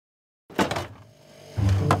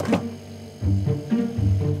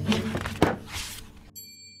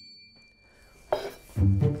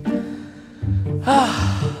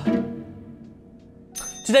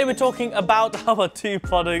Today we're talking about our two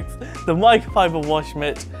products, the Microfibre Wash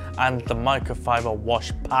Mitt and the Microfibre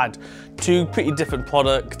Wash Pad. Two pretty different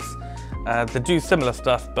products. They do similar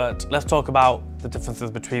stuff, but let's talk about the differences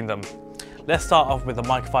between them. Let's start off with the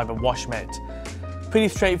Microfibre Wash Mitt. Pretty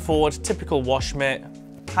straightforward, typical wash mitt,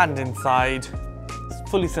 hand inside, it's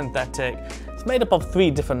fully synthetic. It's made up of 3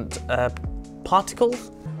 different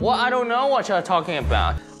particles. Well, I don't know what you're talking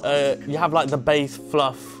about. You have like the base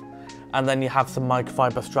fluff, and then you have some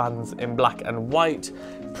microfiber strands in black and white.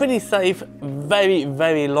 Pretty safe, very,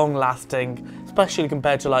 very long lasting, especially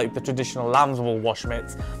compared to like the traditional lamb's wool wash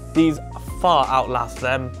mitts. These far outlast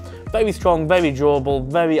them. Very strong, very durable,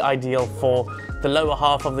 very ideal for the lower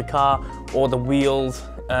half of the car or the wheels,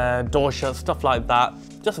 door shuts, stuff like that.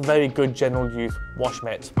 Just a very good general use wash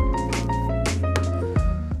mitt.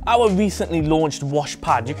 Our recently launched wash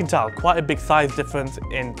pad, you can tell quite a big size difference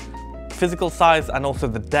in physical size and also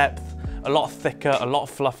the depth. A lot thicker, a lot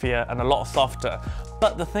fluffier, and a lot softer.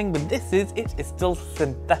 But the thing with this is, it is still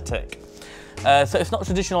synthetic. So it's not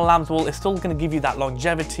traditional lamb's wool, it's still going to give you that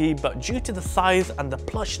longevity, but due to the size and the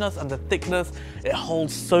plushness and the thickness, it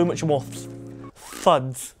holds so much more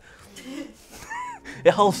thuds.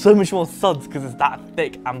 It holds so much more suds because it's that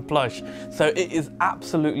thick and plush. So it is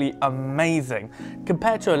absolutely amazing.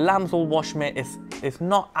 Compared to a lamb's wool wash mitt, it's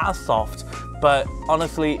not as soft, but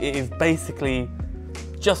honestly, it is basically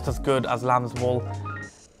just as good as lamb's wool,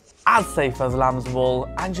 as safe as lamb's wool,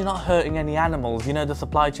 and you're not hurting any animals. You know, the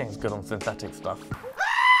supply chain's good on synthetic stuff.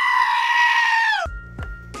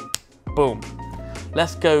 Boom.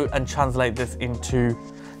 Let's go and translate this into,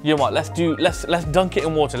 you know what, let's dunk it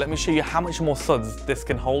in water. Let me show you how much more suds this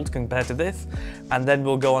can hold compared to this, and then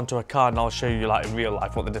we'll go onto a car and I'll show you like in real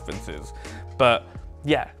life what the difference is. But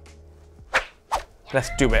yeah,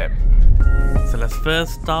 let's do it. So let's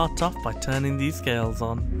first start off by turning these scales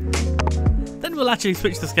on. Then we'll actually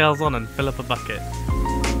switch the scales on and fill up a bucket.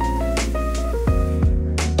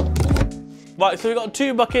 Right, so we've got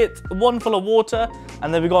 2 buckets, one full of water,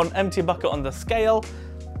 and then we've got an empty bucket on the scale.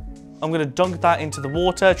 I'm going to dunk that into the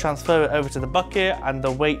water, transfer it over to the bucket, and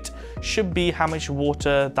the weight should be how much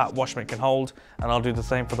water that wash mitt can hold. And I'll do the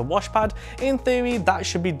same for the wash pad. In theory, that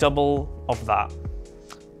should be double of that.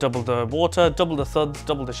 Double the water, double the suds,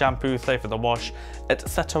 double the shampoo, safe for the wash,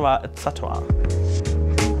 etc, etc.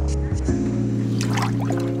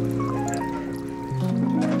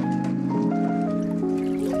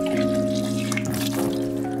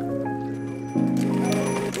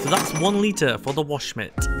 So that's 1 litre for the wash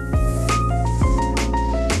mitt.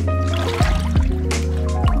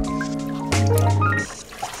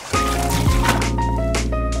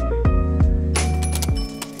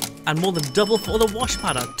 And more than double for the wash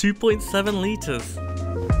pad at 2.7 litres.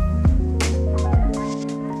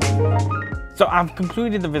 So I've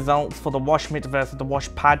concluded the results for the wash mitt versus the wash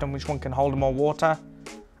pad and which one can hold more water.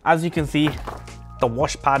 As you can see, the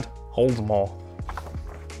wash pad holds more.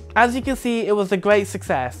 As you can see, it was a great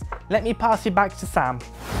success. Let me pass you back to Sam.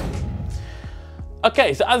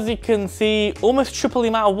 Okay, so as you can see, almost triple the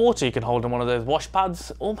amount of water you can hold in one of those wash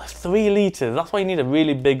pads, almost 3 litres. That's why you need a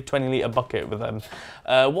really big 20 litre bucket with them.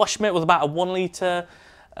 Wash mitt was about a 1 litre.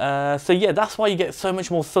 So yeah, that's why you get so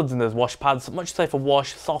much more suds in those wash pads. Much safer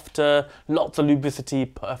wash, softer, lots of lubricity,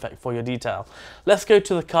 perfect for your detail. Let's go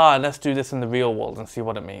to the car and let's do this in the real world and see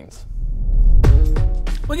what it means.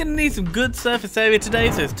 We're going to need some good surface area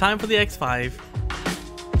today, so it's time for the X5.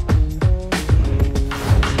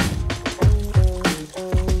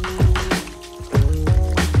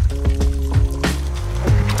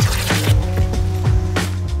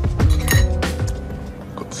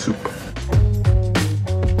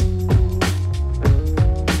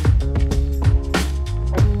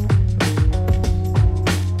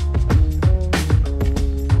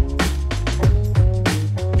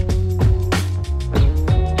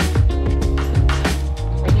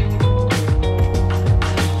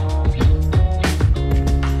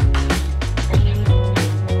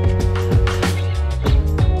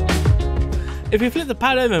 If you flip the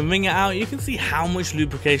pad over and wring it out, you can see how much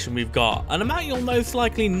lubrication we've got, an amount you'll most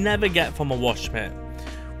likely never get from a wash mitt.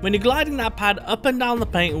 When you're gliding that pad up and down the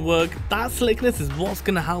paintwork, that slickness is what's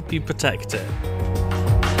going to help you protect it.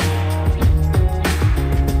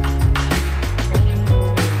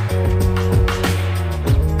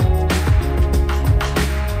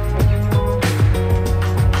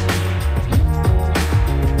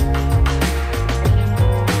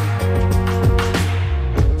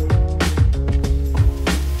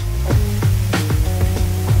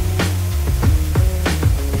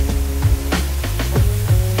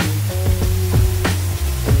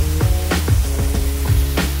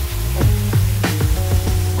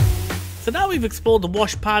 we've explored the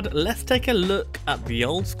wash pad, let's take a look at the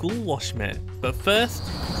old school wash mitt. But first,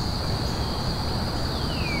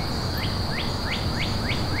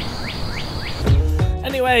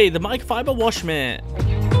 anyway, the Microfibre Wash Mitt.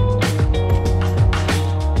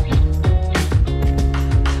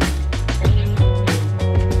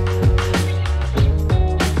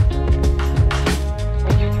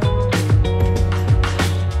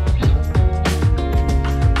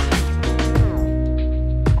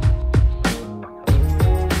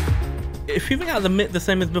 If you think out the mitt the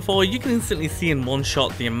same as before, you can instantly see in one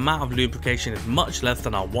shot the amount of lubrication is much less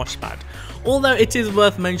than our wash pad. Although it is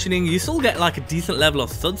worth mentioning, you still get like a decent level of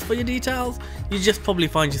suds for your details, you just probably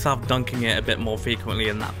find yourself dunking it a bit more frequently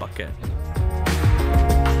in that bucket.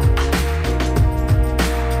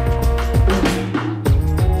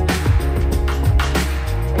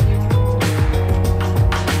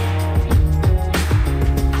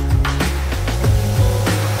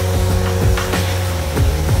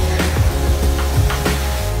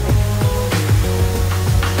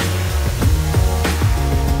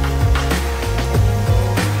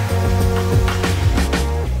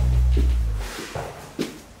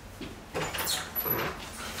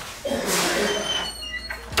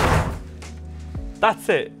 That's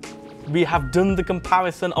it. We have done the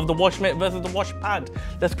comparison of the wash mitt versus the wash pad.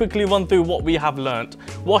 Let's quickly run through what we have learnt.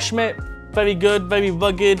 Wash mitt, very good, very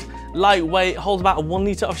rugged, lightweight, holds about 1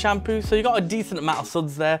 litre of shampoo, so you got a decent amount of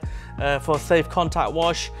suds there for a safe contact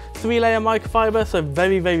wash. 3-layer microfiber, so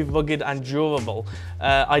very, very rugged and durable.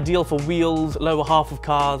 Ideal for wheels, lower half of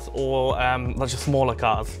cars, or just smaller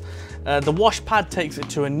cars. The wash pad takes it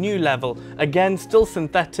to a new level. Again, still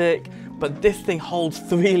synthetic, but this thing holds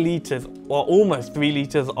 3 litres, or almost 3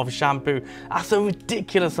 litres of shampoo. That's a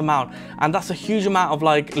ridiculous amount, and that's a huge amount of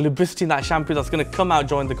like lubricity in that shampoo that's going to come out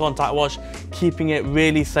during the contact wash, keeping it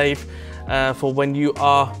really safe for when you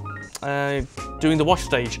are doing the wash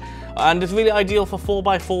stage. And it's really ideal for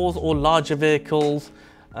 4x4s or larger vehicles,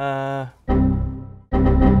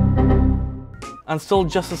 and still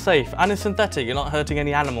just as safe. And it's synthetic, you're not hurting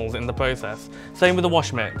any animals in the process. Same with the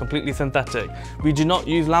wash mitt, completely synthetic. We do not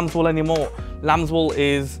use lamb's wool anymore. Lamb's wool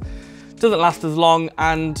doesn't last as long,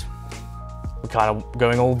 and we're kind of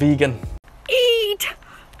going all vegan. Eat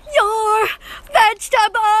your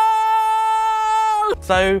vegetables!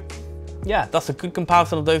 So yeah, that's a good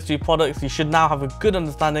comparison of those two products. You should now have a good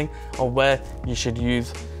understanding of where you should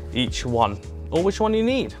use each one, or which one you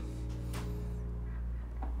need.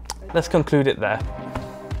 Let's conclude it there.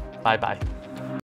 Bye bye.